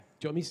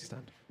you want music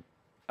stand?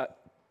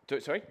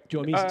 Sorry? Do you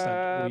want music stand?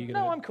 Or are you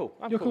No, I'm cool.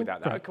 I'm You're cool without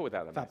that. Great. I'm cool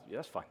without that. Fab. Yeah,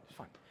 that's fine. It's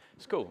fine.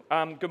 It's cool.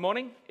 Good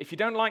morning. If you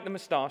don't like the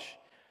moustache,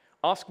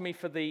 ask me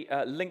for the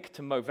link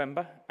to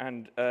Movember,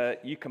 and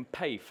you can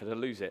pay to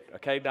lose it.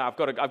 Okay? Now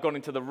I've gone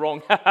into the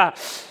wrong.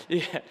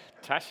 Yeah,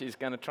 Tash is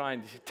going to try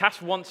and.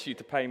 Tash wants you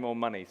to pay more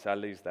money, so I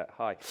lose that.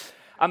 Hi.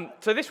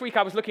 So this week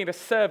I was looking at a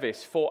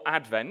service for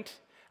Advent.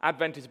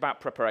 Advent is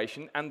about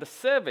preparation, and the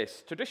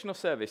service, traditional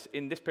service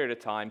in this period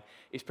of time,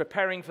 is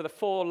preparing for the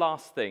four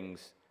last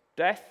things: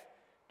 death,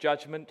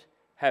 judgment,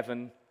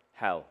 heaven,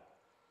 hell.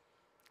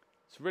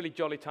 It's a really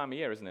jolly time of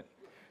year, isn't it?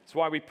 It's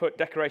why we put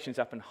decorations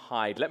up and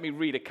hide. Let me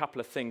read a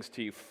couple of things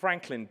to you.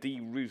 Franklin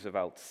D.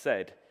 Roosevelt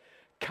said,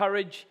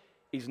 "Courage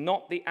is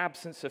not the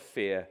absence of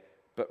fear,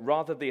 but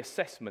rather the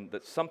assessment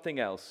that something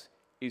else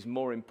is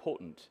more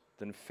important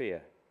than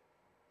fear.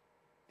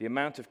 The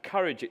amount of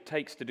courage it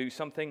takes to do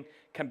something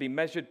can be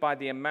measured by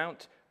the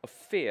amount of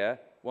fear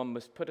one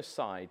must put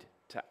aside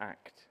to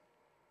act."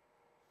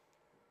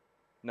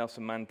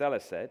 Nelson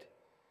Mandela said,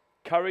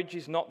 "Courage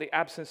is not the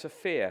absence of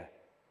fear,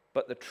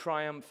 but the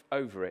triumph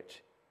over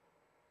it.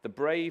 The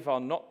brave are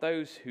not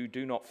those who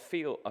do not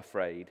feel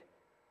afraid,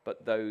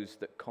 but those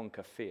that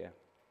conquer fear."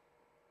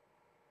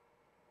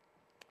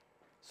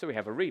 So we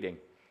have a reading,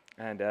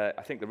 and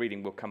I think the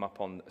reading will come up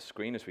on the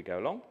screen as we go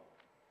along.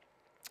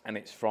 And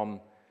it's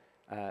from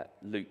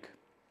Luke,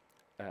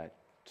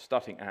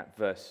 starting at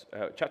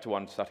chapter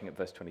 1, starting at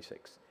verse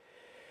 26.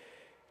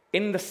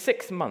 "In the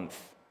 6th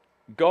month,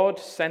 God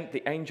sent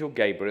the angel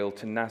Gabriel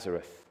to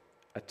Nazareth,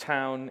 a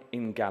town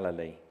in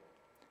Galilee,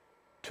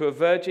 to a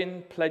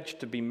virgin pledged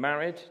to be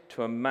married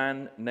to a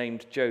man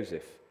named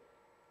Joseph,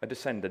 a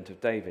descendant of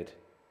David.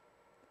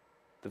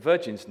 The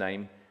virgin's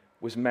name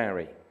was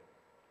Mary.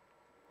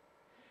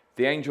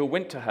 The angel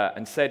went to her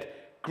and said,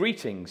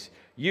 'Greetings,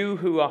 you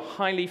who are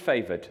highly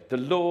favored, the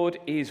Lord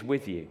is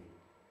with you.'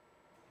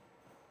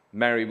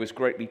 Mary was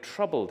greatly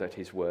troubled at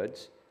his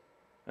words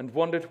and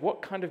wondered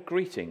what kind of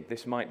greeting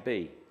this might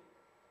be.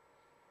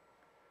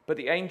 But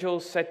the angel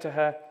said to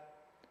her,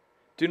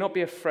 'Do not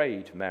be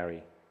afraid,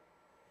 Mary.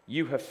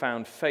 You have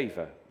found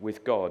favor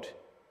with God.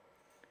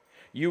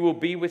 You will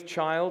be with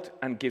child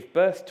and give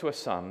birth to a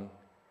son,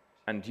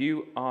 and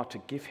you are to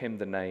give him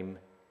the name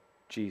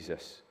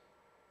Jesus.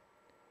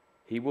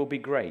 He will be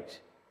great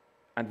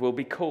and will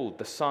be called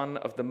the Son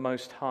of the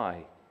Most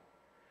High.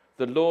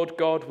 The Lord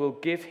God will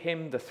give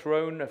him the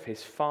throne of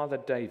his father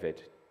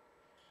David,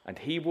 and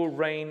he will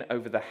reign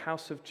over the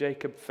house of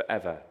Jacob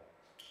forever.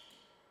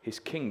 His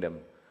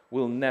kingdom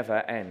will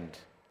never end.'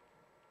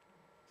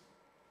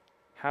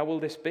 'How will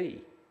this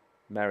be?'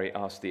 Mary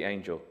asked the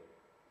angel,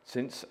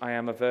 'since I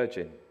am a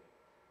virgin?'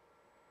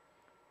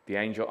 The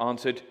angel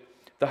answered,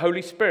 'The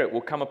Holy Spirit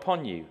will come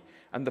upon you,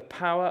 and the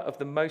power of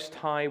the Most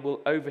High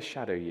will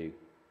overshadow you.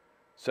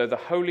 So the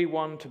Holy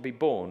One to be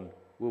born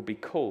will be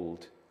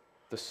called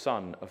the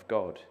Son of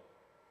God.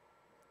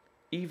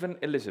 Even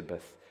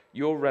Elizabeth,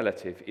 your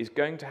relative, is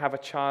going to have a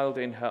child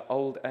in her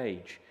old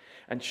age,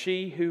 and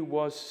she who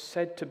was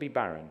said to be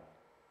barren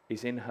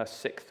is in her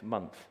 6th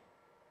month,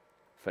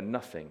 for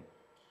nothing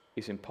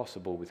is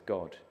impossible with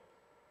God.'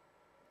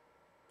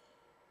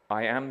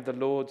 'I am the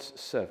Lord's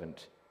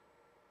servant,'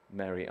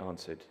 Mary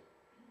answered.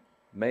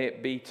 'May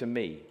it be to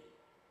me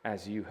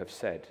as you have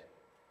said.'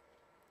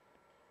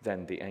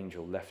 Then the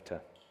angel left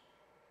her."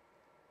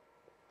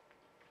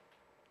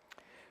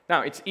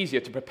 Now, it's easier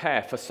to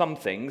prepare for some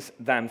things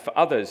than for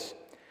others.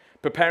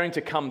 Preparing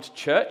to come to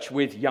church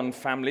with young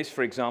families,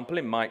 for example,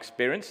 in my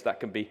experience, that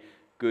can be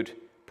good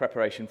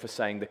preparation for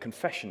saying the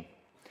confession.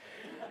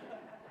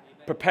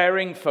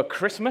 Preparing for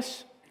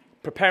Christmas,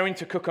 preparing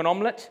to cook an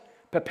omelette,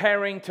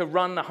 preparing to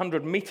run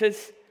 100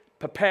 meters,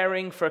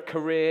 preparing for a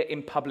career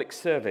in public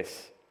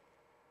service.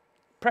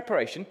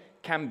 Preparation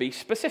can be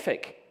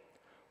specific.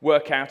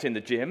 Work out in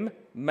the gym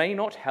may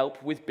not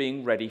help with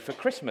being ready for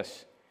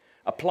Christmas.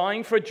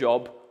 Applying for a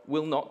job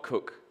will not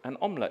cook an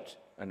omelette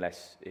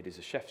unless it is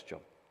a chef's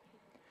job.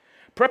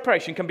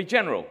 Preparation can be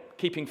general.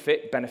 Keeping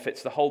fit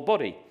benefits the whole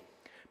body.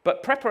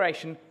 But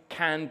preparation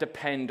can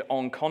depend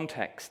on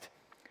context.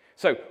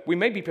 So we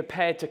may be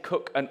prepared to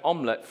cook an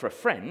omelette for a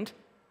friend,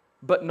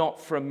 but not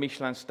for a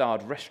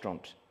Michelin-starred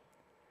restaurant.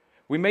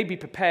 We may be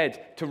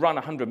prepared to run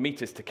 100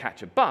 meters to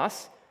catch a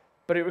bus,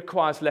 but it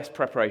requires less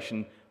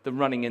preparation than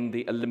running in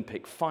the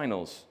Olympic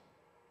finals.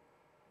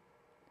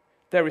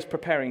 There is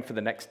preparing for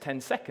the next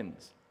 10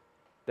 seconds.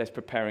 There's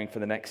preparing for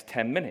the next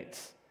 10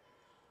 minutes.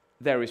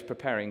 There is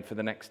preparing for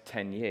the next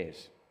 10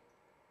 years.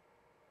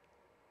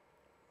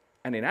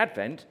 And in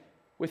Advent,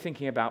 we're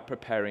thinking about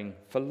preparing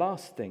for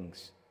last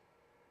things.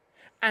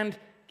 And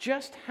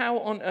just how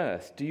on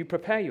earth do you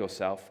prepare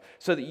yourself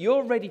so that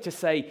you're ready to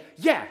say,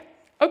 "Yeah,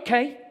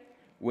 okay,"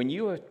 when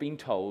you have been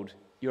told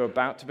you're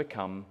about to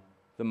become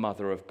the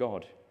mother of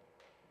God?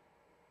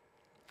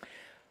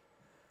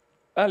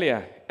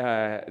 Earlier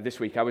this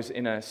week, I was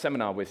in a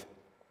seminar with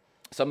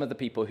some of the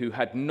people who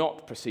had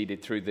not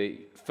proceeded through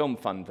the film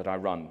fund that I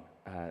run,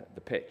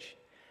 The Pitch.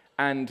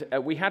 And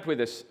we had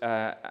with us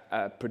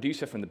a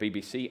producer from the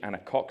BBC, Anna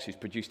Cox, who's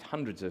produced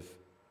hundreds of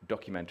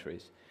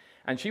documentaries.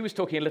 And she was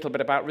talking a little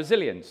bit about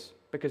resilience,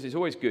 because it's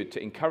always good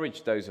to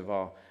encourage those of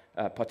our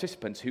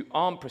participants who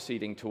aren't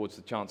proceeding towards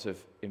the chance of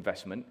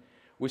investment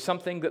with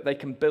something that they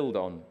can build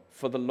on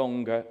for the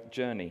longer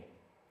journey,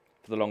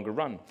 for the longer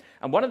run.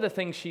 And one of the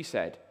things she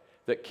said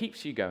that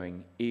keeps you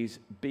going is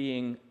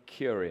being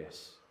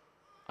curious.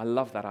 I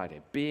love that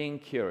idea, being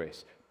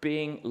curious,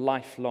 being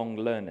lifelong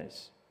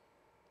learners.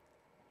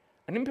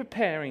 And in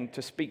preparing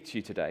to speak to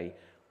you today,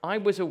 I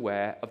was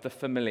aware of the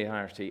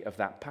familiarity of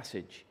that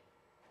passage.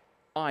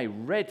 I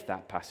read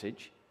that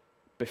passage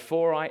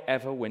before I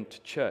ever went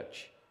to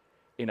church,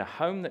 in a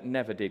home that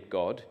never did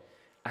God,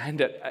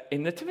 and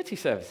in nativity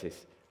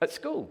services at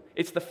school.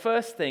 It's the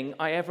first thing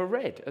I ever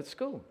read at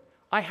school.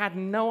 I had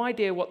no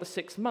idea what the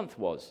 6th month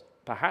was,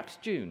 perhaps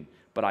June,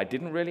 but I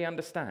didn't really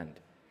understand.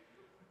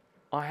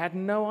 I had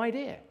no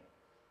idea.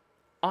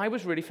 I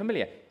was really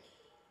familiar.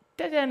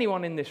 Did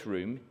anyone in this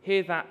room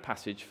hear that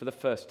passage for the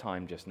first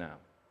time just now?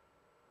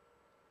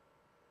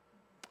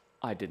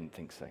 I didn't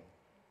think so.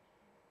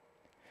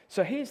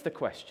 So here's the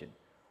question.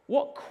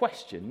 What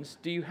questions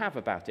do you have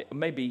about it?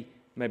 Maybe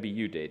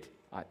you did.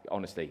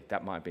 Honestly,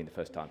 that might have been the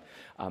first time.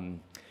 And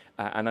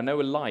I know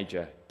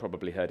Elijah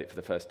probably heard it for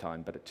the first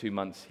time, but at 2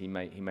 months he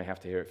may have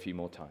to hear it a few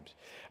more times.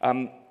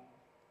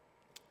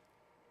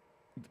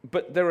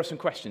 But there are some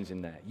questions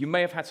in there. You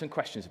may have had some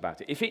questions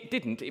about it. If it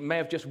didn't, it may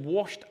have just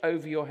washed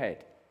over your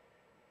head.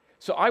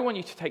 So I want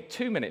you to take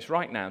 2 minutes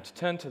right now to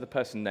turn to the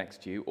person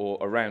next to you or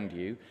around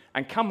you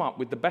and come up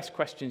with the best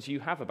questions you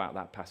have about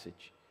that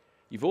passage.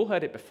 You've all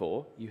heard it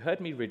before. You heard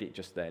me read it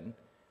just then.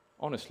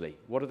 Honestly,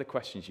 what are the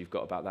questions you've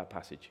got about that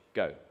passage?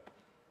 Go.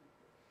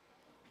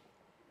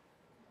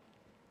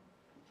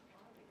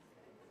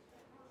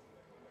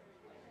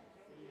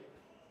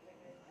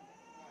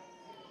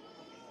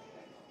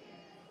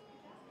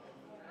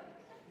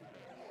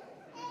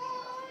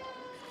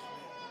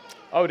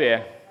 Oh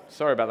dear,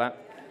 sorry about that.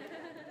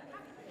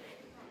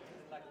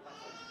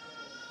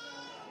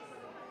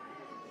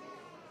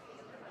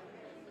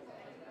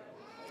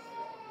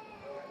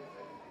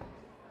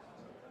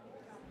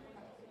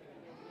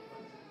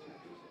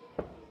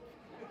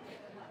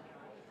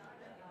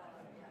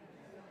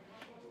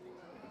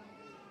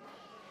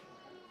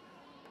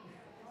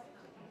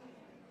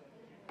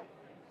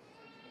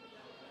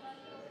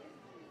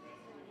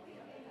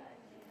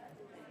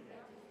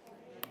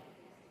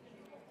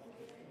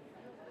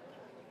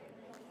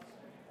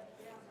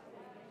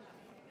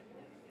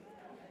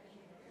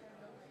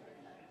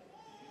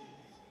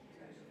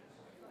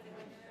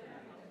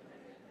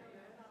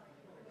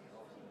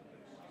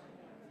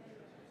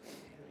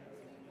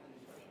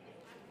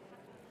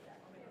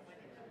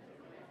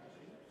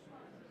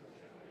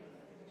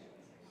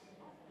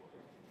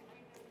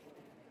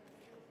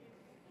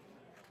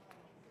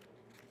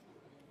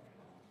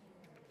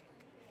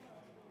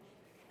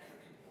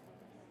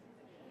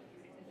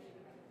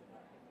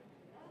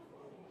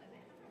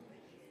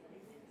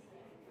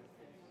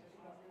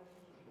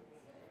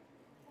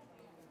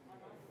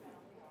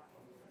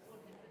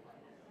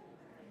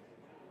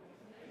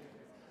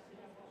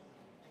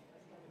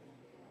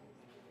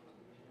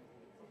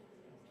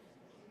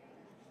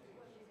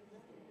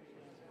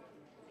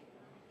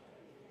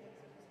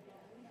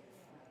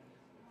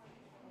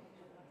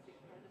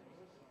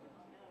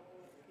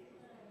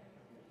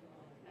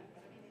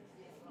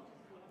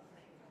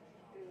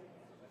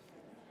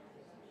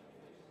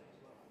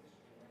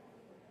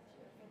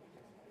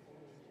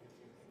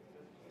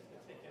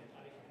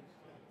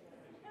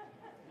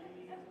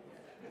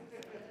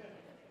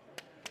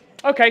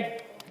 Okay,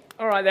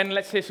 all right then,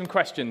 let's hear some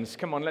questions.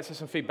 Come on, let's hear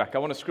some feedback. I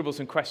want to scribble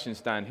some questions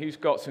down. Who's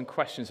got some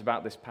questions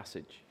about this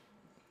passage?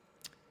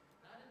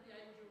 How did the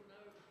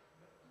angel know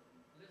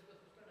Elizabeth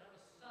was going to have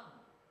a son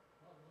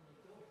rather than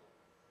a daughter?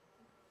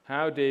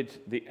 How did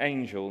the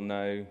angel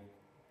know?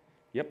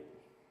 Yep.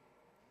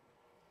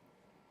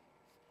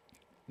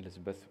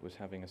 Elizabeth was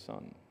having a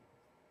son.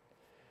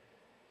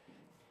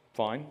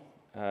 Fine.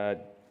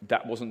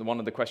 That wasn't one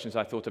of the questions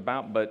I thought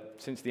about, but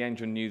since the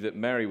angel knew that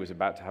Mary was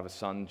about to have a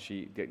son,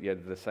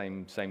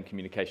 the same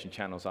communication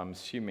channels, I'm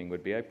assuming,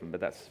 would be open. But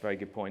that's a very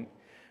good point.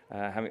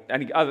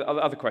 Any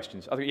other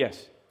questions?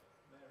 Yes?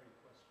 Mary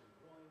questioned,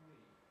 why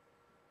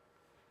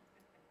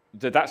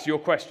me? That's your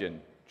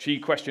question. She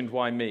questioned,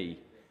 why me?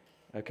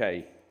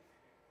 Okay.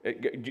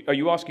 Are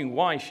you asking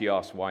why she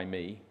asked, why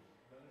me?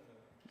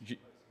 No.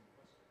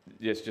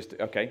 Yes, just,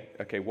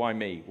 okay, why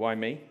me? Why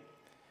me?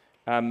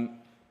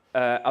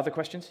 Other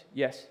questions?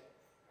 Yes?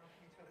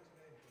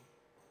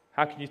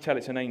 How can you tell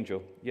it's an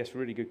angel? Yes,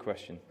 really good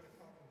question.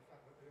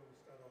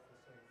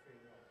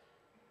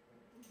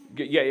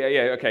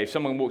 Yeah, okay. If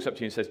someone walks up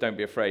to you and says, don't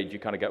be afraid, you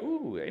kind of go,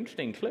 ooh,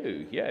 interesting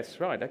clue. Yes,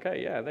 right,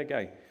 okay, yeah, there you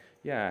go.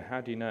 Yeah, how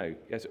do you know?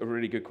 Yes, a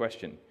really good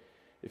question.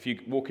 If you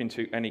walk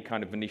into any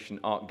kind of Venetian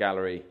art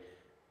gallery,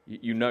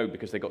 you know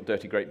because they've got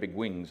dirty, great big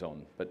wings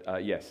on. But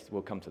yes,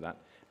 we'll come to that.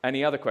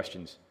 Any other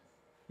questions?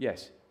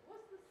 Yes?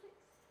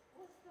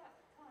 Was that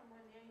time when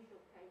the angel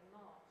came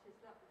March? Is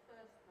that the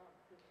first month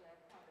of their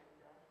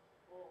calendar?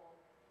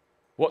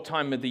 Or What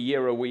time of the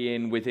year are we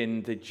in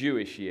within the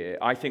Jewish year?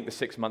 I think the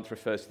 6 month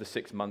refers to the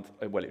 6 month,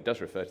 well, it does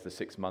refer to the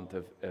 6 month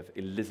of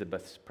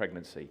Elizabeth's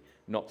pregnancy,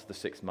 not to the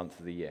 6th month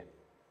of the year.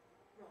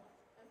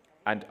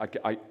 And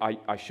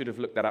I should have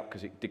looked that up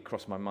because it did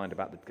cross my mind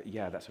about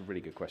yeah, that's a really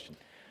good question.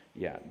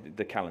 Yeah,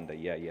 the calendar,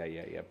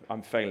 yeah.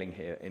 I'm failing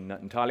here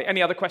entirely.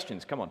 Any other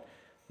questions? Come on.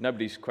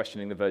 Nobody's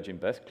questioning the virgin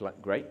birth.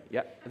 Great. Yeah,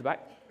 at the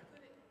back.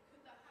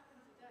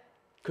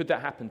 Could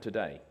that happen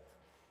today?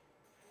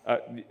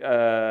 Yeah,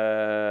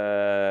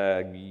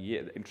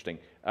 interesting.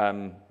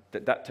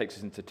 That takes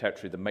us into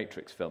territory of the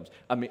Matrix films.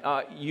 I mean,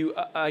 are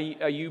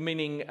you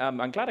meaning?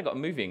 I'm glad I got a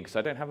movie in because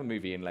I don't have a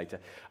movie in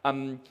later.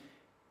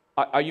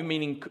 Are you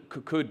meaning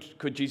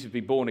could Jesus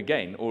be born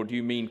again, or do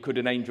you mean could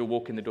an angel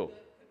walk in the door?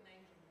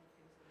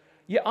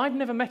 Yeah, I've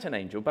never met an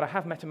angel, but I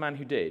have met a man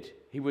who did.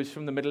 He was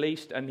from the Middle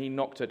East, and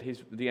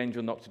the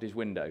angel knocked at his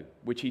window,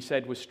 which he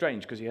said was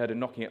strange because he heard a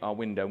knocking at our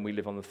window, and we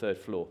live on the 3rd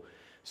floor.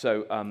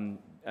 So,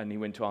 and he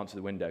went to answer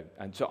the window.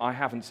 And so I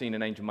haven't seen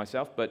an angel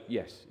myself, but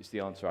yes, is the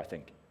answer, I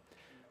think.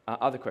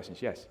 Other questions?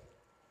 Yes.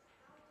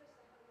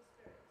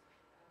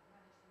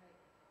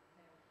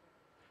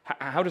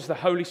 How does the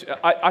Holy Spirit?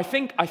 I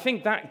think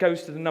that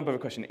goes to the number of a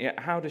question.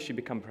 How does she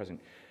become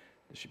present?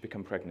 Does she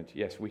become pregnant?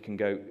 Yes, we can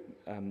go.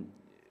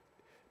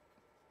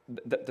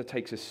 That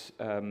takes us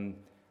to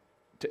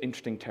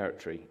interesting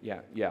territory.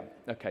 Yeah.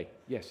 Okay.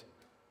 Yes.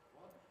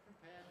 What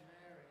prepared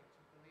Mary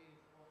to believe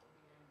what the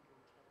angel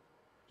told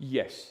her?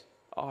 Yes.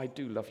 Oh, I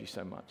do love you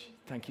so much.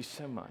 Thank you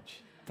so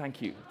much.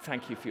 Thank you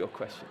for your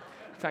question.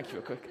 Thank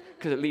you,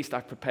 because at least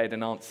I've prepared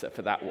an answer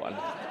for that one.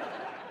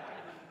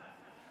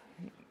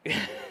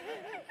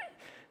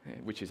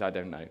 Which is, I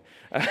don't know.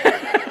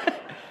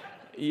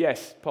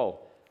 Yes,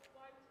 Paul.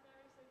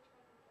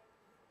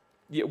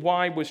 Yeah,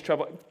 why was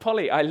trouble?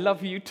 Polly, I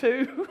love you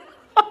too.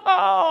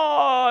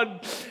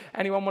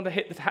 Anyone want to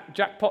hit the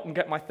jackpot and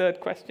get my 3rd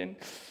question?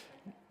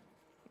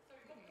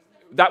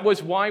 That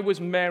was, why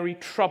was Mary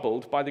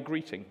troubled by the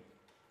greeting?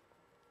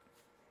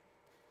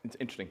 It's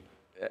interesting.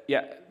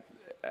 Yeah.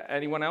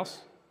 Anyone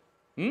else?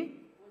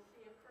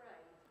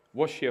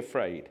 Was she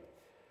afraid?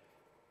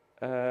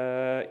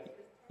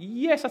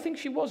 Yes, I think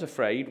she was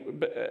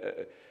afraid,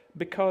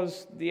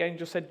 because the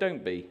angel said,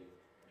 "Don't be,"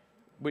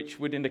 which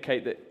would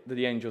indicate that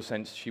the angel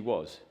sensed she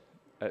was.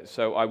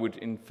 So I would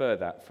infer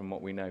that from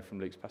what we know from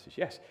Luke's passage.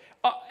 Yes.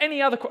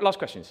 Any other last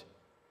questions?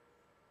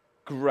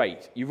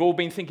 Great. You've all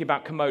been thinking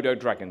about Komodo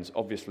dragons,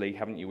 obviously,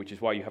 haven't you? Which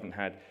is why you haven't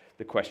had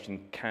the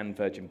question, can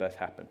virgin birth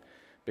happen?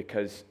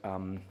 Because,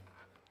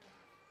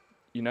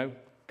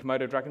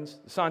 Komodo dragons?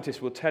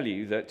 Scientists will tell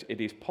you that it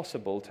is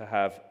possible to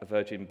have a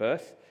virgin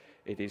birth.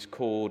 It is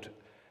called,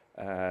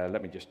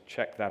 let me just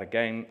check that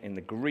again, in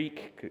the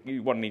Greek,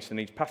 one needs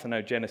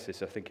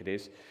parthenogenesis, I think it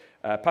is.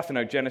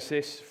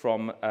 Parthenogenesis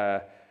from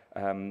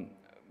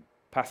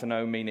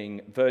partheno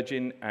meaning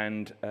virgin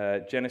and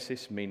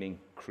genesis meaning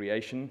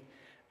creation.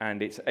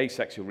 And it's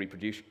asexual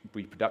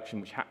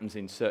reproduction, which happens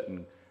in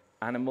certain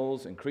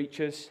animals and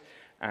creatures.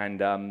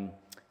 And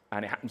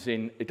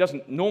it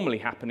doesn't normally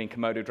happen in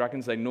Komodo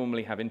dragons. They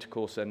normally have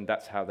intercourse, and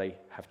that's how they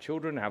have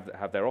children,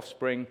 have their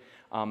offspring.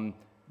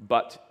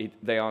 But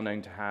they are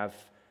known to have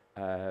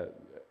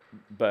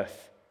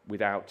birth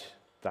without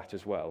that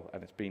as well,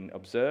 and it's been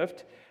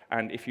observed.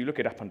 And if you look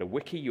it up under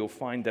Wiki, you'll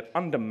find that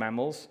under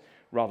mammals,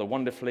 rather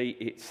wonderfully,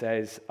 it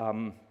says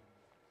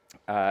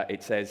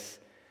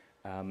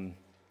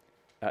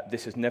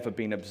this has never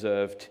been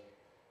observed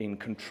in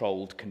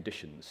controlled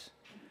conditions.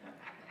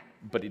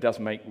 But it does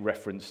make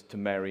reference to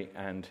Mary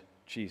and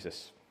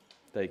Jesus.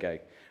 There you go.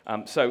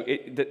 So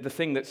the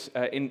thing that's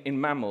in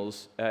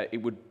mammals,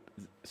 it would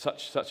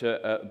such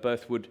a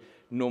birth would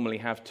normally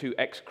have 2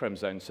 X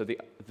chromosomes. So the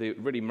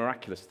really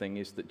miraculous thing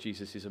is that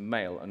Jesus is a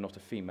male and not a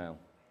female.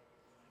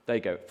 There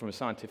you go. From a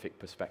scientific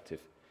perspective,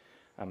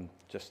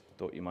 just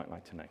thought you might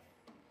like to know.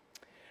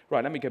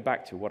 Right, let me go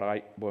back to what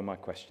were my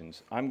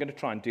questions. I'm going to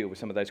try and deal with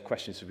some of those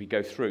questions as we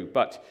go through.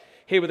 But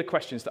here were the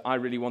questions that I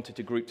really wanted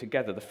to group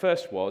together. The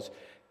first was,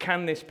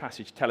 can this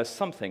passage tell us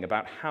something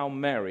about how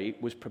Mary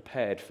was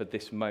prepared for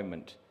this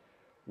moment?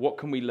 What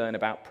can we learn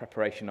about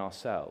preparation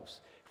ourselves?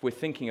 If we're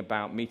thinking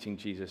about meeting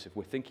Jesus, if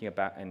we're thinking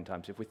about end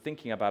times, if we're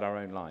thinking about our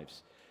own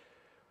lives,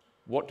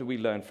 what do we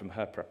learn from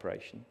her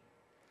preparation?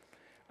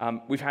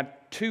 We've had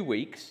 2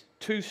 weeks,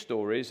 2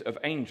 stories of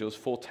angels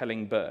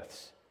foretelling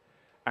births.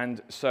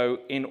 And so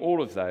in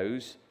all of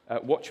those,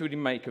 what should we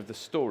make of the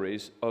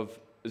stories of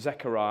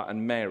Zechariah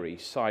and Mary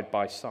side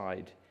by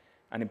side?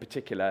 And in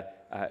particular,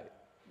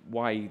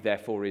 why,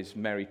 therefore, is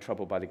Mary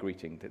troubled by the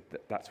greeting?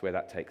 That's where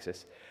that takes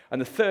us. And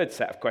the third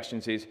set of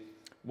questions is,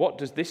 what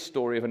does this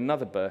story of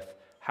another birth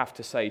have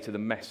to say to the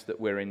mess that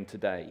we're in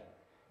today?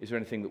 Is there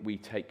anything that we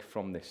take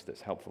from this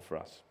that's helpful for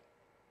us?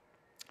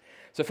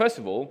 So first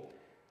of all,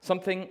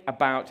 something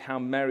about how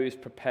Mary is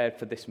prepared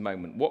for this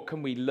moment. What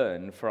can we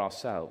learn for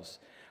ourselves?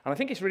 And I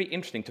think it's really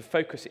interesting to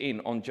focus in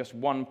on just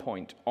one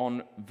point,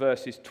 on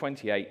verses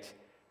 28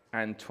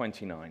 and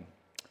 29.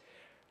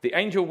 The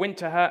angel went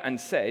to her and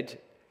said,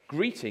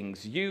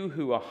 "Greetings, you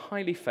who are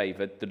highly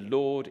favored, the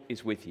Lord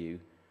is with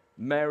you.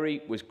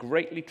 Mary was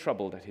greatly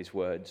troubled at his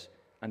words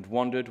and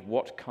wondered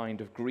what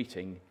kind of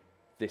greeting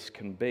this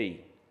can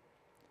be.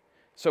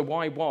 So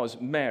why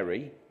was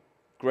Mary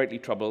greatly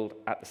troubled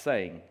at the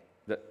saying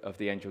of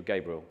the angel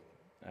Gabriel,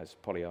 as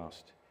Polly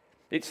asked?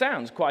 It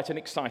sounds quite an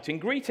exciting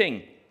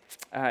greeting.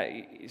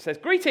 It says,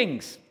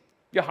 "Greetings,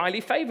 you're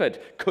highly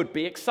favored." Could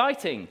be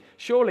exciting.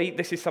 Surely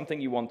this is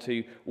something you want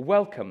to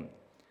welcome.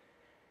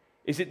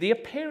 Is it the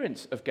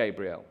appearance of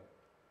Gabriel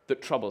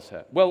that troubles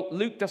her? Well,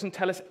 Luke doesn't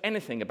tell us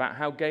anything about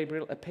how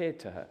Gabriel appeared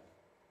to her.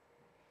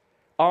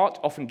 Art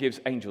often gives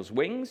angels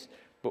wings,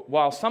 but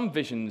while some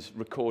visions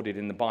recorded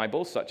in the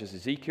Bible, such as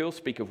Ezekiel,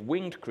 speak of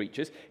winged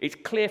creatures, it's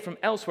clear from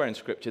elsewhere in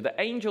Scripture that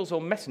angels or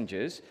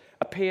messengers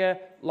appear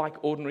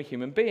like ordinary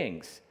human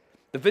beings.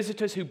 The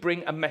visitors who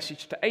bring a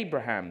message to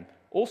Abraham,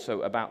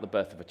 also about the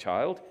birth of a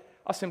child,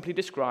 are simply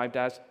described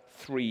as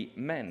 3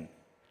 men.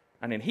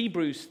 And in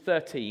Hebrews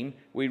 13,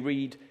 we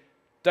read,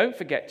 "Don't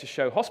forget to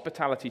show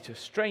hospitality to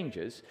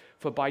strangers,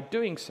 for by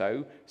doing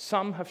so,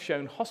 some have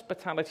shown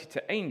hospitality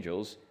to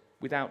angels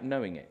without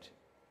knowing it."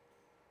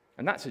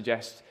 And that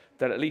suggests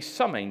that at least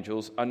some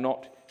angels are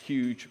not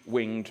huge,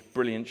 winged,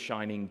 brilliant,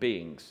 shining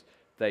beings.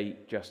 They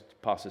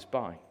just pass us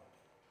by.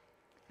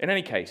 In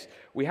any case,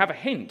 we have a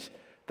hint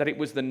that it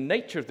was the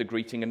nature of the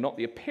greeting and not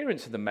the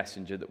appearance of the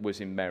messenger that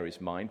was in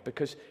Mary's mind,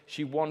 because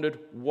she wondered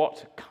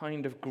what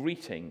kind of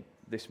greeting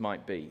this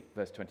might be.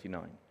 Verse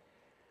 29.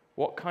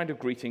 What kind of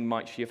greeting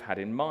might she have had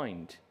in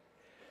mind?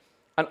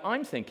 And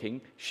I'm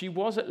thinking she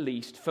was at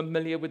least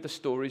familiar with the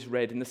stories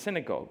read in the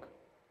synagogue.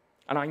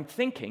 And I'm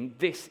thinking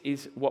this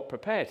is what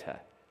prepared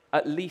her,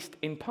 at least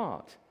in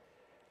part.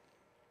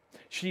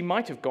 She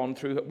might have gone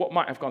through, what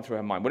might have gone through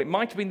her mind? Well, it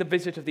might have been the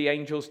visit of the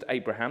angels to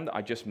Abraham that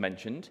I just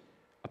mentioned,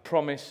 a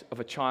promise of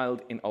a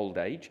child in old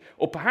age,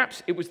 or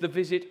perhaps it was the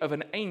visit of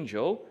an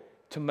angel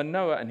to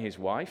Manoah and his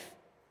wife,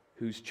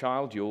 whose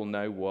child you all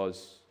know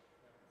was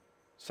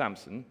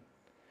Samson.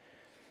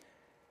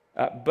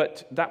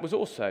 But that was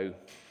also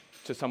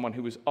to someone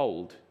who was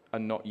old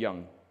and not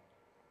young.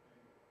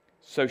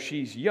 So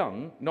she's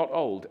young, not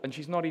old, and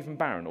she's not even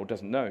barren, or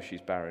doesn't know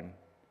she's barren.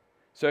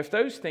 So if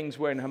those things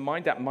were in her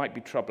mind, that might be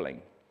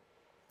troubling.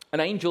 An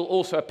angel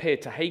also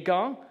appeared to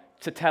Hagar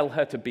to tell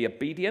her to be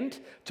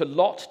obedient, to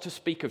Lot to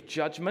speak of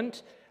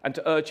judgment, and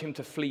to urge him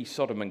to flee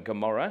Sodom and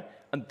Gomorrah.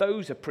 And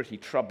those are pretty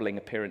troubling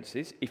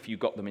appearances, if you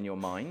got them in your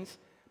minds.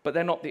 But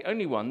they're not the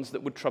only ones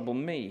that would trouble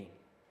me.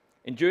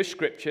 In Jewish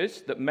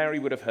scriptures that Mary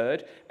would have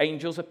heard,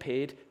 angels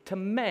appeared to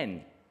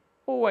men.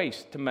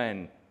 Always to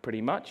men,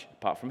 pretty much,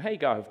 apart from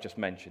Hagar, who've just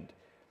mentioned.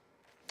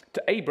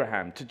 To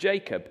Abraham, to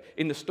Jacob,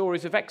 in the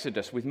stories of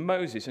Exodus with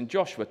Moses and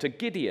Joshua, to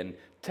Gideon,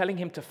 telling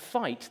him to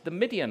fight the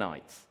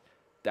Midianites.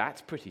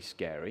 That's pretty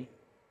scary.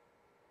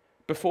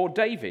 Before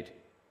David,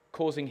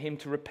 causing him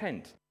to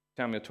repent,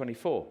 Samuel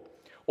 24.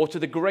 Or to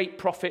the great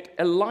prophet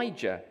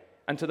Elijah,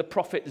 and to the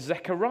prophet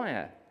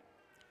Zechariah,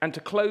 and to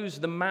close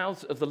the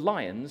mouths of the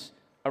lions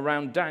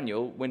around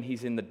Daniel when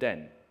he's in the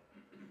den.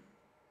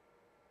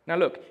 Now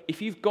look,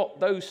 if you've got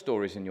those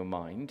stories in your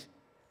mind,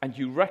 and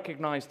you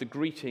recognize the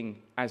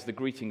greeting as the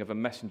greeting of a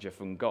messenger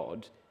from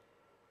God,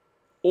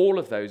 all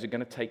of those are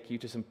going to take you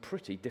to some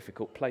pretty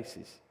difficult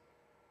places.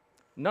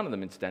 None of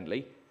them,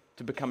 incidentally,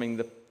 to becoming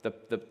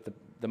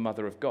the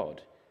mother of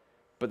God,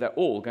 but they're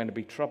all going to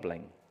be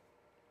troubling.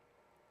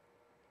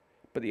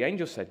 But the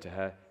angel said to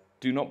her,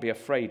 "Do not be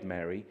afraid,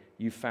 Mary,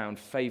 you found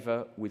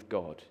favor with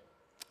God."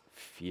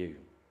 Phew.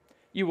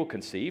 You will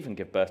conceive and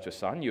give birth to a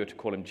son. You are to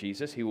call him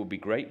Jesus. He will be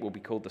great, will be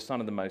called the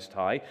Son of the Most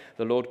High.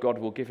 The Lord God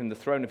will give him the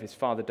throne of his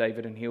father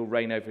David, and he'll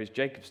reign over his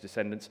Jacob's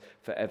descendants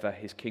forever.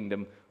 His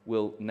kingdom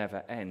will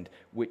never end,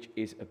 which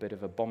is a bit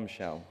of a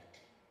bombshell.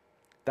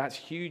 That's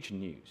huge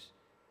news.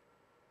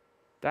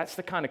 That's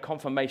the kind of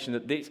confirmation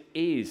that this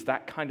is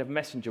that kind of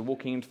messenger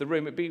walking into the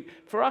room.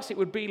 For us, it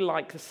would be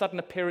like the sudden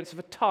appearance of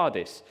a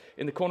TARDIS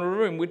in the corner of a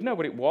room. We'd know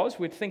what it was.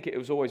 We'd think it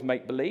was always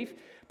make-believe.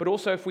 But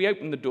also, if we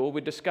open the door,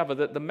 we'd discover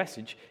that the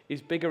message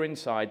is bigger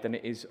inside than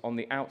it is on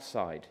the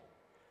outside.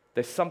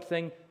 There's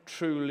something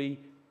truly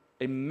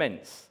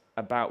immense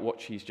about what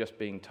she's just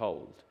being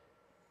told.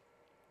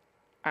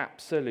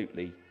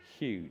 Absolutely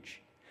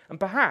huge. And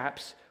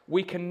perhaps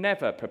we can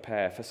never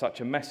prepare for such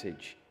a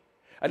message.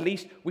 At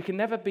least we can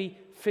never be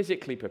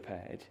physically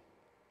prepared,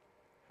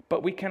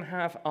 but we can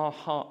have our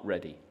heart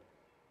ready.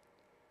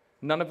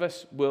 None of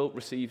us will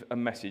receive a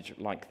message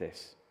like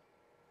this.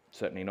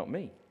 Certainly not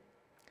me.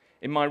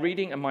 In my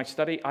reading and my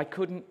study, I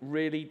couldn't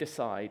really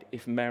decide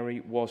if Mary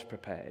was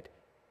prepared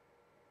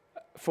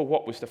for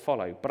what was to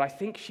follow, but I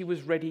think she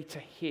was ready to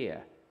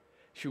hear.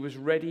 She was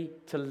ready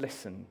to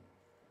listen.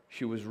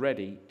 She was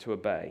ready to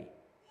obey.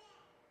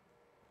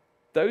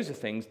 Those are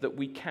things that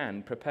we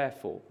can prepare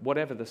for,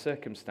 whatever the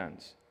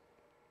circumstance.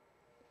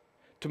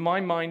 To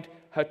my mind,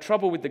 her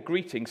trouble with the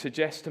greeting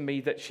suggests to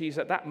me that she's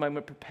at that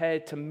moment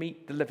prepared to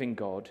meet the living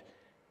God,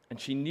 and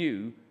she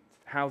knew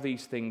how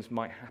these things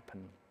might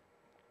happen.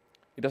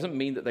 It doesn't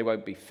mean that they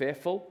won't be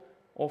fearful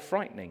or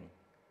frightening,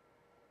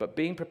 but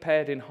being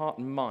prepared in heart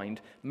and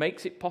mind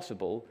makes it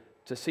possible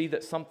to see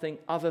that something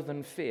other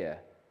than fear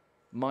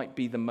might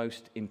be the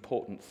most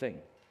important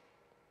thing.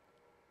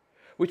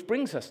 Which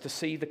brings us to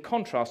see the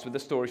contrast with the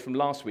story from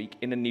last week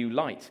in a new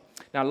light.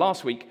 Now,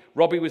 last week,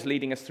 Robbie was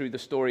leading us through the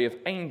story of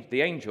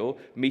the angel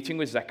meeting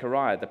with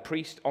Zechariah, the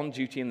priest on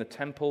duty in the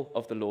temple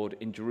of the Lord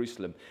in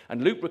Jerusalem.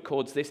 And Luke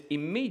records this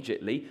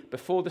immediately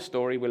before the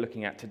story we're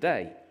looking at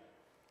today.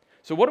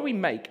 So what do we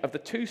make of the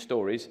two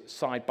stories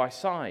side by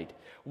side?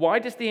 Why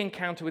does the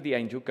encounter with the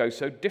angel go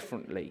so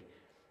differently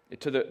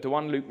to the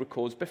one Luke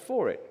records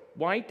before it?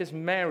 Why does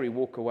Mary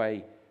walk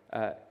away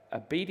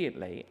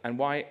obediently, and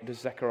why does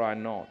Zechariah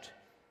not?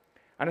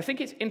 And I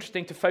think it's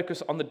interesting to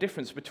focus on the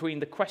difference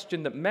between the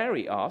question that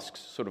Mary asks,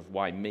 sort of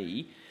why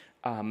me,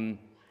 and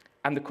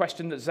the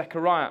question that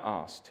Zechariah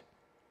asked.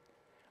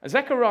 And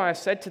Zechariah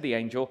said to the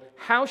angel,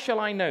 "How shall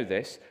I know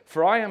this?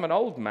 For I am an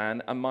old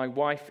man and my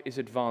wife is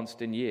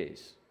advanced in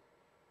years."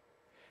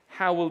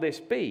 "How will this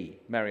be?"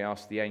 Mary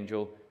asked the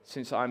angel,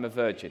 "since I am a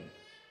virgin?"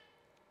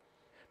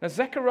 Now,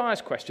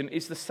 Zechariah's question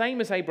is the same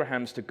as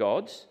Abraham's to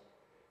God's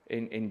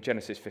in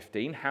Genesis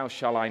 15, "How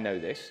shall I know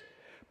this?"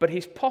 But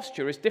his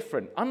posture is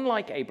different.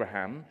 Unlike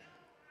Abraham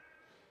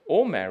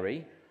or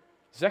Mary,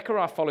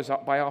 Zechariah follows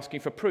up by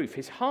asking for proof.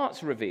 His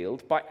heart's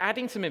revealed by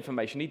adding some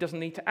information he doesn't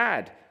need to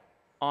add.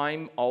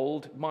 I'm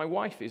old, my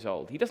wife is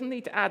old. He doesn't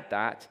need to add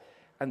that,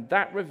 and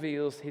that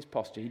reveals his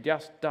posture. He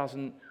just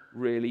doesn't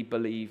really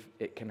believe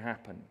it can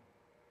happen.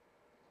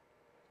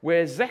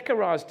 Where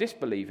Zechariah's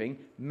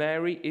disbelieving,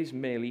 Mary is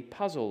merely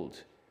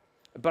puzzled.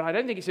 But I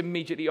don't think it's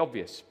immediately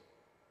obvious.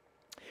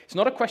 It's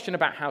not a question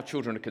about how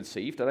children are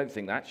conceived. I don't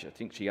think that. I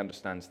think she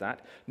understands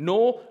that.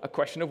 Nor a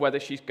question of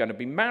whether she's going to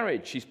be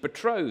married. She's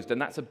betrothed,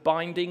 and that's a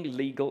binding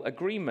legal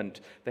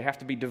agreement. They have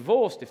to be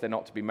divorced if they're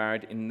not to be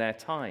married in their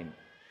time.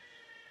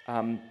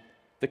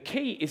 The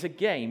key is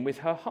again with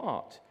her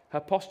heart, her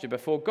posture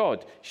before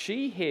God.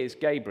 She hears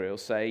Gabriel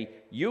say,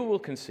 "You will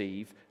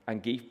conceive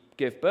and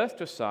give birth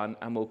to a son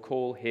and will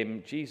call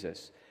him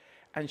Jesus."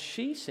 And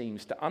she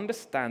seems to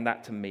understand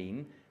that to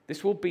mean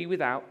this will be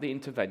without the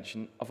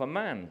intervention of a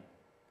man.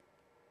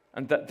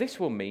 And that this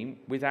will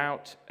mean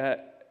without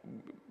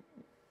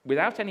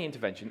any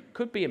intervention,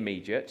 could be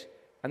immediate,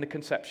 and the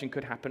conception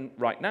could happen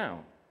right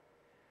now.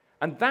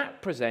 And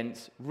that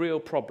presents real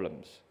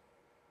problems.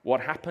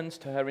 What happens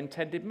to her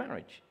intended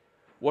marriage?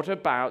 What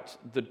about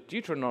the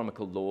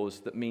Deuteronomical laws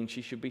that mean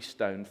she should be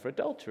stoned for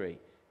adultery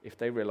if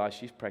they realize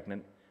she's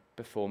pregnant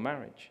before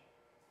marriage?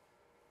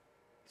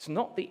 It's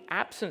not the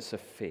absence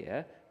of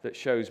fear that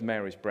shows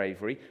Mary's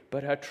bravery,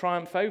 but her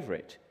triumph over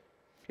it.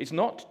 It's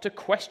not to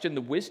question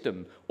the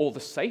wisdom or the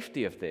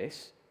safety of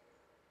this,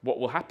 what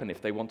will happen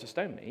if they want to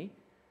stone me,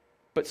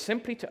 but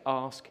simply to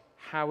ask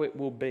how it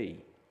will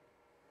be.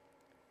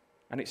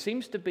 And it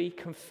seems to be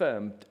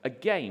confirmed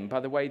again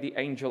by the way the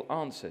angel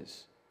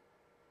answers.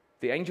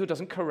 The angel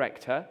doesn't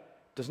correct her,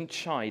 doesn't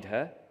chide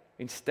her.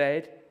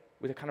 Instead,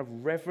 with a kind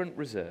of reverent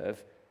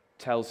reserve,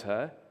 tells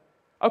her,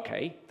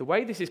 okay, the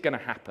way this is going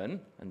to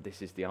happen, and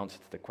this is the answer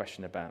to the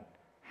question about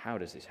how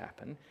does this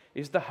happen,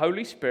 is the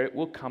Holy Spirit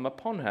will come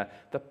upon her.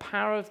 The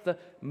power of the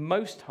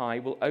Most High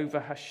will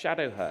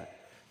overshadow her.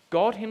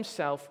 God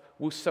himself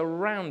will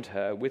surround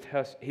her with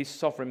his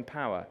sovereign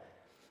power.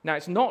 Now,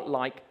 it's not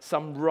like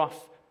some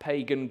rough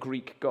pagan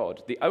Greek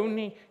god. The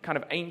only kind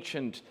of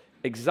ancient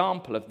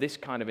example of this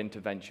kind of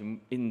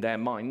intervention in their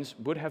minds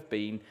would have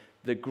been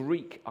the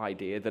Greek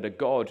idea that a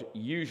god,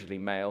 usually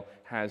male,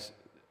 has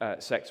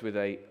sex with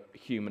a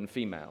human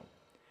female.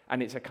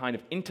 And it's a kind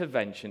of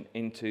intervention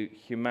into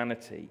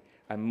humanity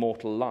and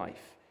mortal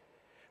life.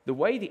 The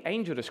way the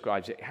angel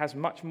describes it has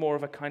much more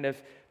of a kind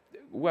of,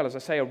 well, as I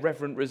say, a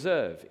reverent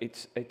reserve.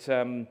 It's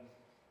the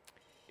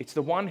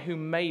one who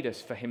made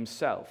us for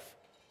himself,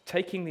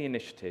 taking the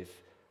initiative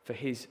for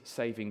his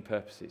saving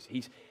purposes.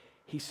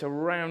 He's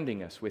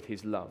surrounding us with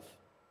his love.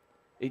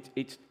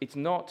 It's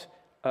not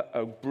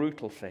a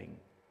brutal thing.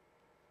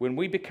 When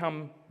we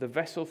become the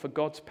vessel for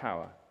God's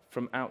power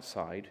from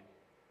outside,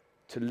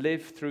 to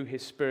live through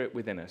his Spirit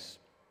within us,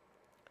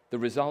 the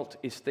result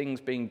is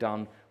things being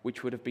done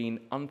which would have been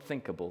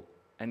unthinkable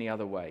any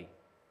other way.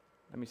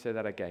 Let me say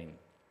that again.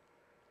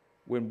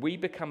 When we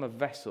become a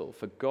vessel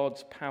for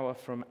God's power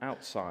from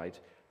outside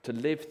to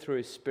live through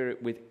his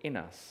Spirit within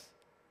us,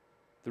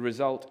 the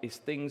result is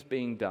things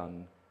being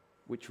done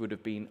which would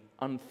have been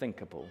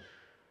unthinkable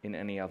in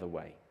any other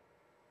way.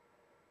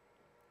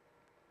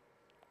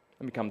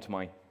 Let me come to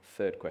my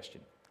third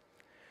question.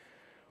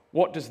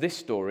 What does this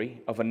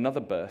story of another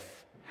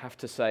birth have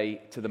to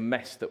say to the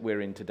mess that we're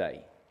in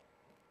today?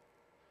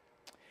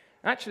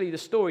 Actually, the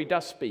story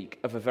does speak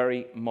of a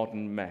very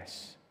modern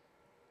mess.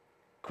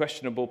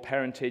 Questionable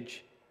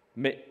parentage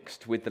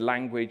mixed with the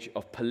language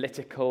of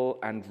political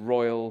and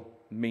royal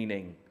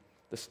meaning,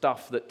 the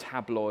stuff that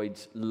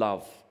tabloids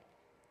love.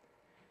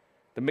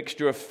 The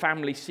mixture of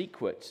family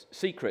secrets.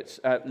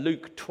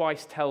 Luke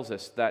twice tells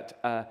us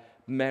that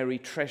Mary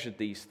treasured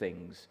these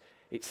things.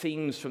 It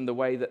seems from the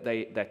way that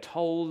they're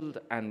told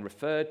and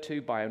referred to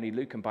by only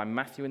Luke and by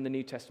Matthew in the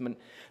New Testament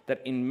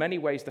that in many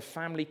ways the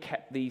family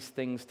kept these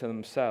things to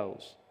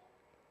themselves.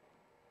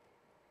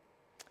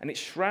 And it's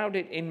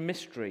shrouded in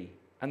mystery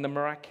and the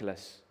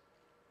miraculous.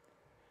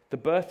 the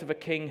birth of a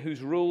king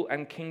whose rule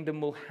and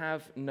kingdom will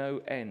have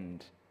no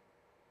end.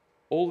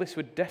 All this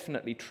would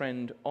definitely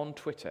trend on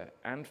Twitter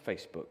and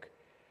Facebook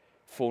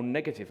for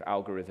negative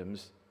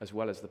algorithms as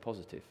well as the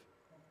positive.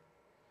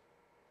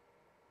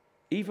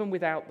 Even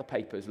without the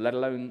papers, let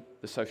alone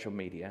the social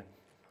media,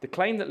 the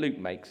claim that Luke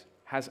makes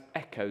has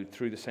echoed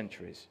through the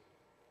centuries,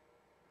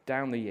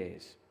 down the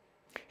years.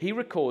 He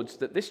records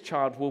that this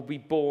child will be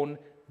born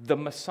the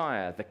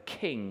Messiah, the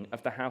King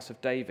of the house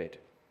of David.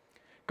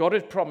 God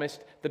had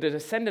promised that a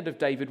descendant of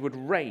David would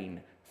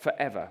reign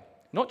forever,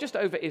 not just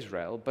over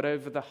Israel, but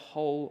over the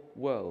whole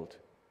world.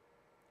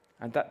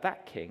 And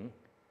that king,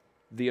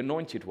 the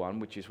anointed one,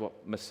 which is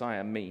what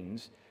Messiah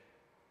means,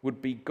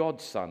 would be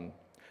God's son.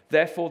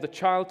 Therefore, the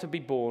child to be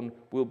born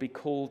will be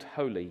called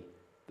Holy,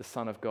 the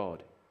Son of God,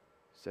 it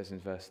says in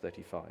verse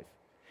 35.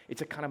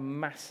 It's a kind of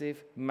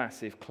massive,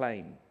 massive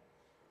claim.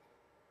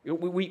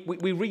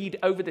 We read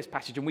over this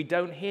passage and we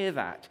don't hear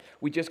that.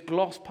 We just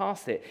gloss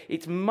past it.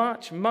 It's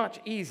much, much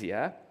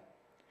easier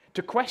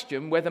to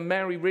question whether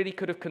Mary really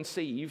could have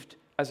conceived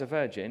as a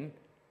virgin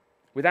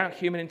without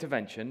human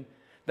intervention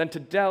than to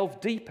delve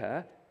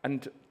deeper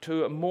and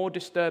to a more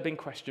disturbing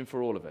question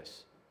for all of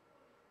us.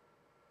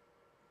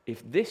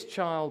 If this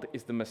child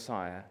is the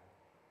Messiah,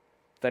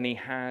 then he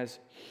has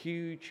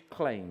huge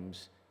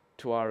claims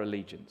to our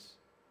allegiance.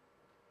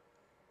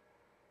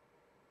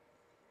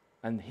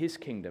 And his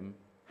kingdom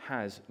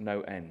has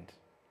no end.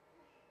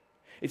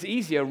 It's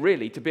easier,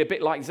 really, to be a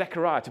bit like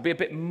Zechariah, to be a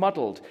bit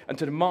muddled and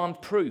to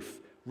demand proof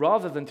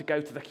rather than to go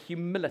to the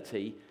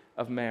humility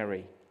of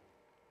Mary.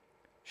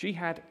 She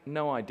had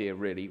no idea,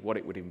 really, what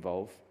it would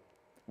involve,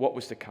 what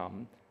was to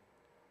come.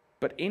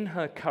 But in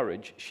her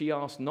courage, she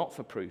asked not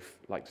for proof,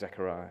 like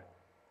Zechariah,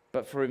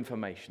 but for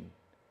information,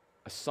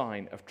 a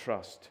sign of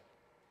trust.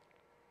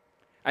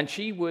 And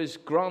she was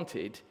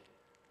granted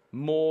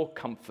more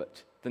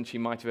comfort than she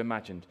might have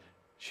imagined.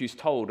 She's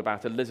told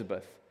about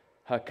Elizabeth,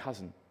 her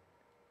cousin.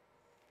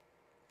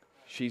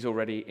 She's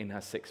already in her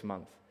 6th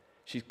month.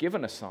 She's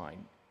given a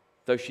sign,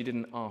 though she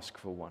didn't ask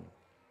for one.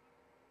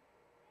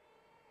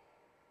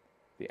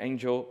 The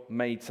angel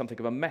made something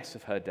of a mess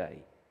of her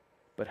day,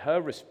 but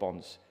her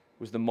response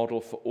was the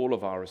model for all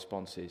of our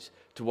responses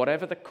to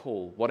whatever the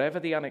call, whatever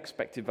the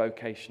unexpected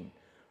vocation,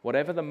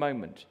 whatever the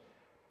moment.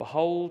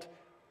 Behold,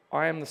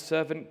 I am the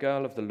servant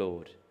girl of the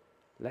Lord.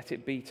 Let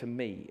it be to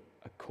me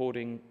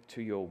according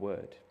to your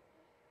word.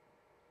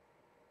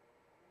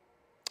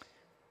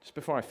 Just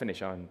before I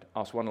finish and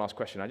ask one last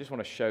question, I just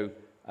want to show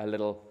a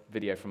little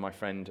video from my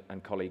friend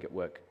and colleague at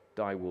work,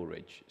 Di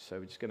Woolridge. So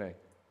we're just going to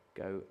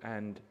go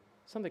and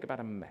something about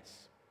a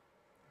mess.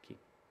 Thank you.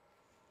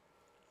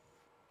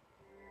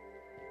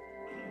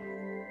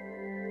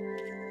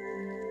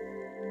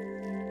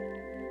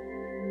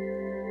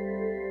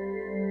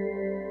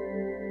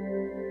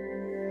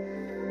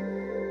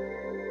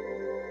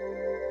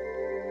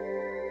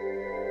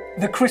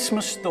 The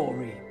Christmas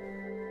story.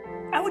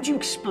 How would you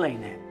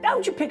explain it? How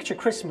would you picture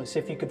Christmas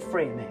if you could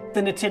frame it?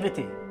 The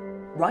Nativity,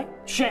 right?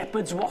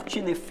 Shepherds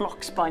watching their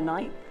flocks by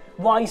night.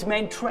 Wise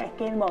men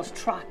trekking whilst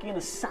tracking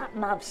a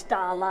sat-nav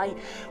starlight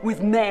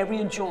with Mary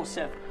and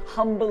Joseph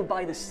humbled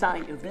by the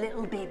sight of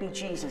little baby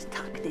Jesus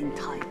tucked in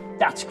tight.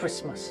 That's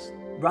Christmas,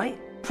 right?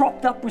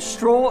 Propped up with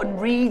straw and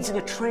reeds and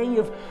a tray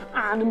of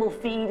animal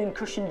feed and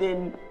cushioned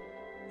in.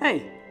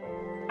 Hey,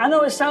 I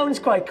know it sounds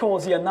quite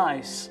cosy and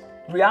nice.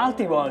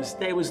 Reality was,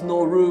 there was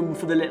no room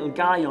for the little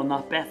guy on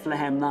that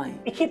Bethlehem night.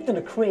 He kept in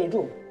a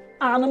cradle.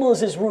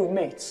 Animals as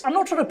roommates. I'm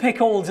not trying to pick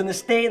holes in the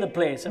state of the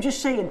place. I'm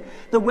just saying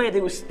the way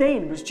they were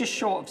staying was just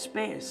short of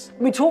space.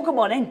 We talk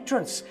about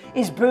entrance.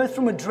 His birth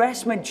from a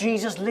dress meant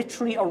Jesus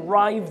literally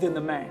arrived in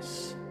the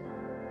mess.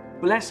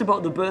 But less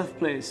about the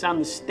birthplace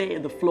and the state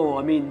of the floor.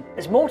 I mean,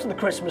 there's more to the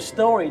Christmas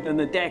story than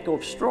the deck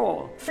of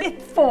straw.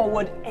 Flip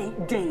forward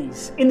 8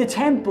 days. In the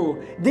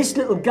temple, this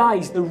little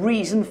guy's the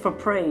reason for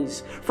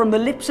praise. From the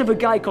lips of a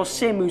guy called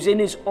Sim who's in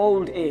his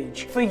old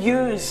age. For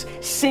years,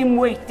 Sim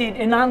waited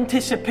in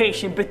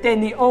anticipation, but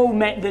then they all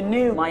met the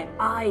new. My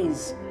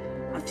eyes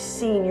have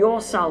seen your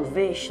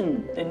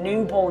salvation, the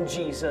newborn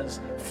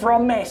Jesus,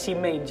 from messy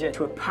manger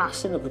to a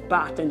passing of the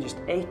baton just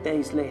 8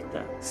 days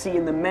later.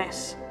 Seeing the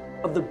mess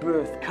of the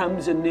birth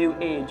comes a new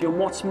age, and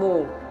what's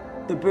more,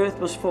 the birth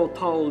was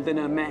foretold in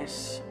a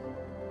mess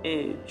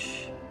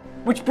age.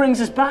 Which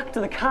brings us back to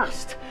the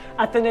cast.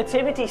 At the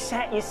nativity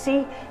set, you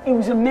see, it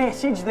was a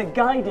message that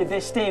guided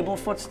their stable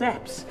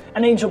footsteps.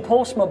 An angel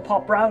postman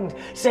popped round,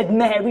 said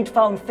Mary'd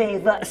found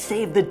favour, a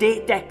save the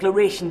date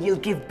declaration, you'll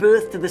give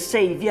birth to the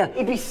Saviour.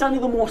 He'd be Son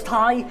of the Most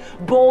High,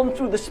 born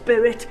through the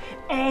Spirit,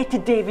 heir to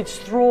David's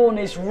throne,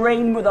 his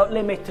reign without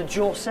limit to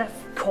Joseph.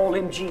 Call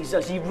him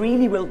Jesus, he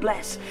really will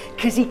bless,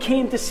 because he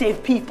came to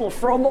save people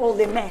from all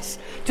their mess.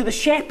 To the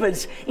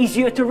shepherds, he's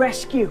here to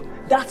rescue.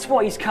 That's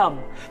why he's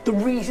come. The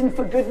reason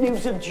for good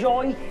news of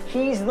joy,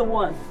 he's the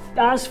one.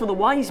 As for the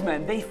wise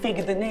men, they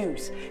figured the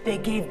news. They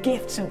gave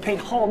gifts and paid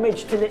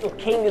homage to little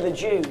King of the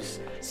Jews.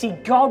 See,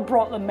 God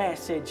brought the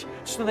message,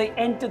 so they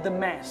entered the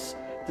mess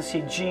to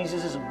see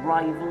Jesus'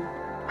 arrival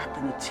at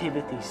the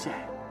nativity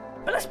set.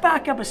 But let's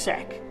back up a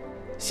sec.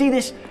 See,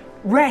 this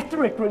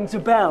Rhetoric rings a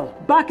bell.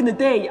 Back in the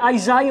day,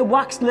 Isaiah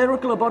waxed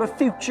lyrical about a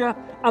future,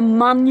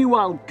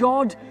 Emmanuel,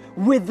 God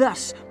with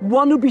us,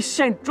 one who'll be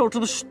central to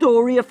the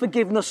story of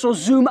forgiveness. So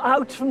zoom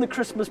out from the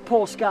Christmas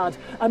postcard,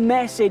 a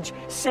message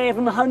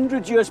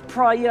 700 years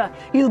prior.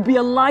 He'll be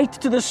a light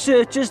to the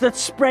searchers that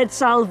spread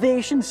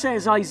salvation,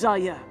 says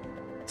Isaiah.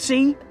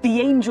 See,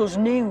 the angel's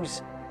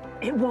news,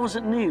 it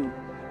wasn't new.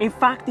 In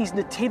fact, these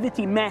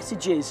nativity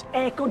messages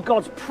echoed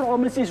God's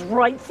promises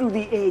right through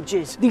the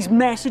ages. These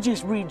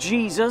messages read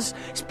Jesus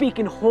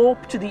speaking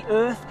hope to the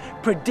earth,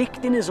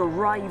 predicting his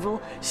arrival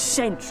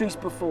centuries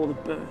before the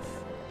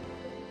birth.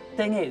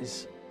 Thing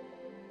is,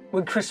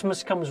 when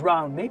Christmas comes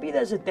round, maybe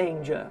there's a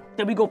danger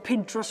that we go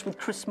Pinterest with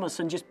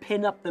Christmas and just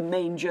pin up the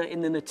manger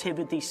in the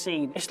nativity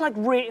scene. It's like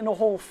rating a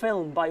whole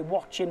film by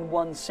watching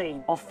one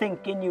scene or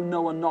thinking you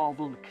know a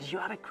novel because you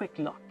had a quick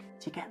look.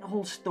 So you get the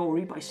whole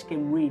story by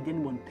skim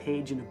reading one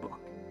page in a book.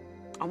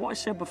 And what I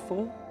said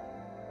before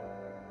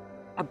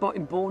about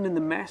him born in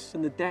the mess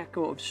and the deck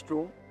out of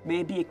straw,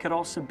 maybe it could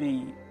also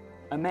be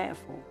a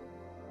metaphor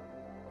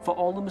for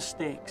all the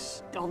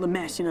mistakes, all the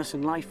messiness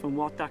in life and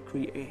what that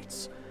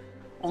creates.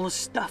 All the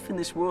stuff in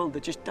this world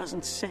that just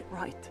doesn't sit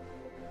right.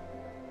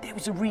 There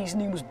was a reason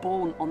he was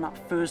born on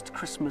that first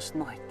Christmas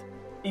night.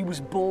 He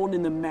was born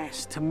in the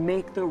mess to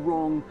make the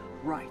wrong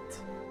right.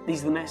 This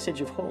is the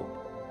message of hope.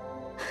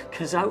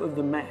 Because out of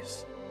the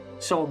mess,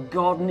 saw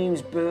God in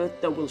his birth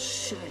that will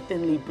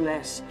certainly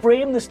bless.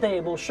 Frame the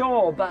stable,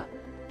 sure, but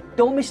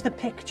don't miss the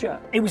picture.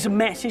 It was a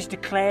message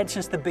declared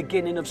since the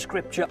beginning of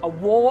Scripture. A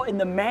war in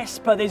the mess,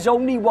 but there's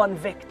only one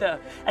victor.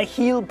 A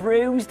heel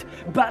bruised,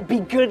 but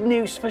be good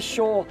news for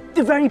sure.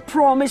 The very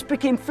promise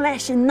became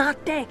flesh in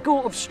that deck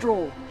out of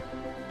straw.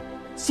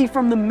 See,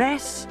 from the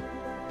mess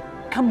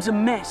comes a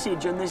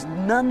message, and there's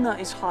none that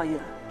is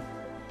higher.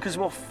 Because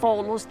what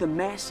follows the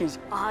mess is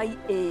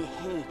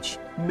I-A-H,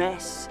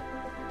 mess,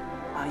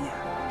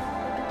 higher.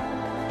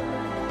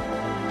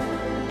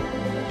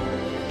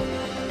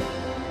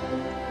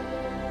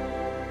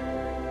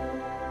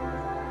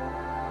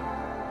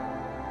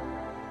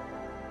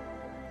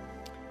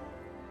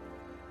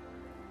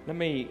 Let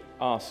me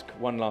ask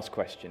one last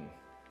question.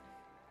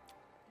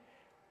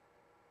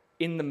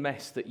 In the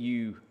mess that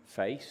you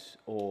face,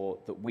 or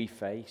that we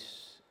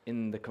face,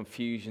 in the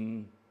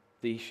confusion,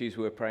 the issues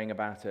we were praying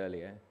about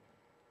earlier,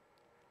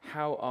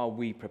 how are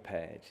we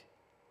prepared?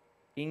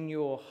 In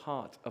your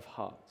heart of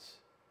hearts,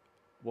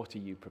 what are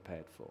you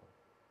prepared for?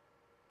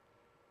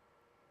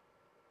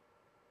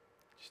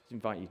 Just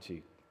invite you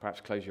to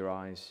perhaps close your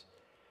eyes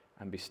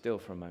and be still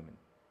for a moment.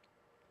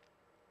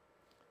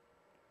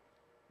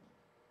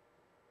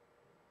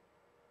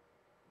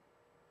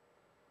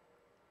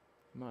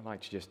 You might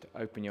like to just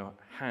open your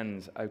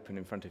hands open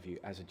in front of you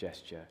as a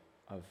gesture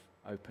of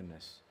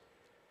openness.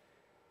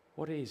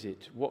 What is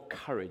it, what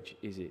courage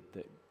is it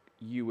that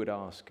you would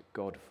ask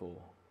God for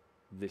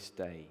this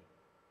day,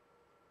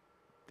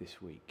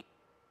 this week?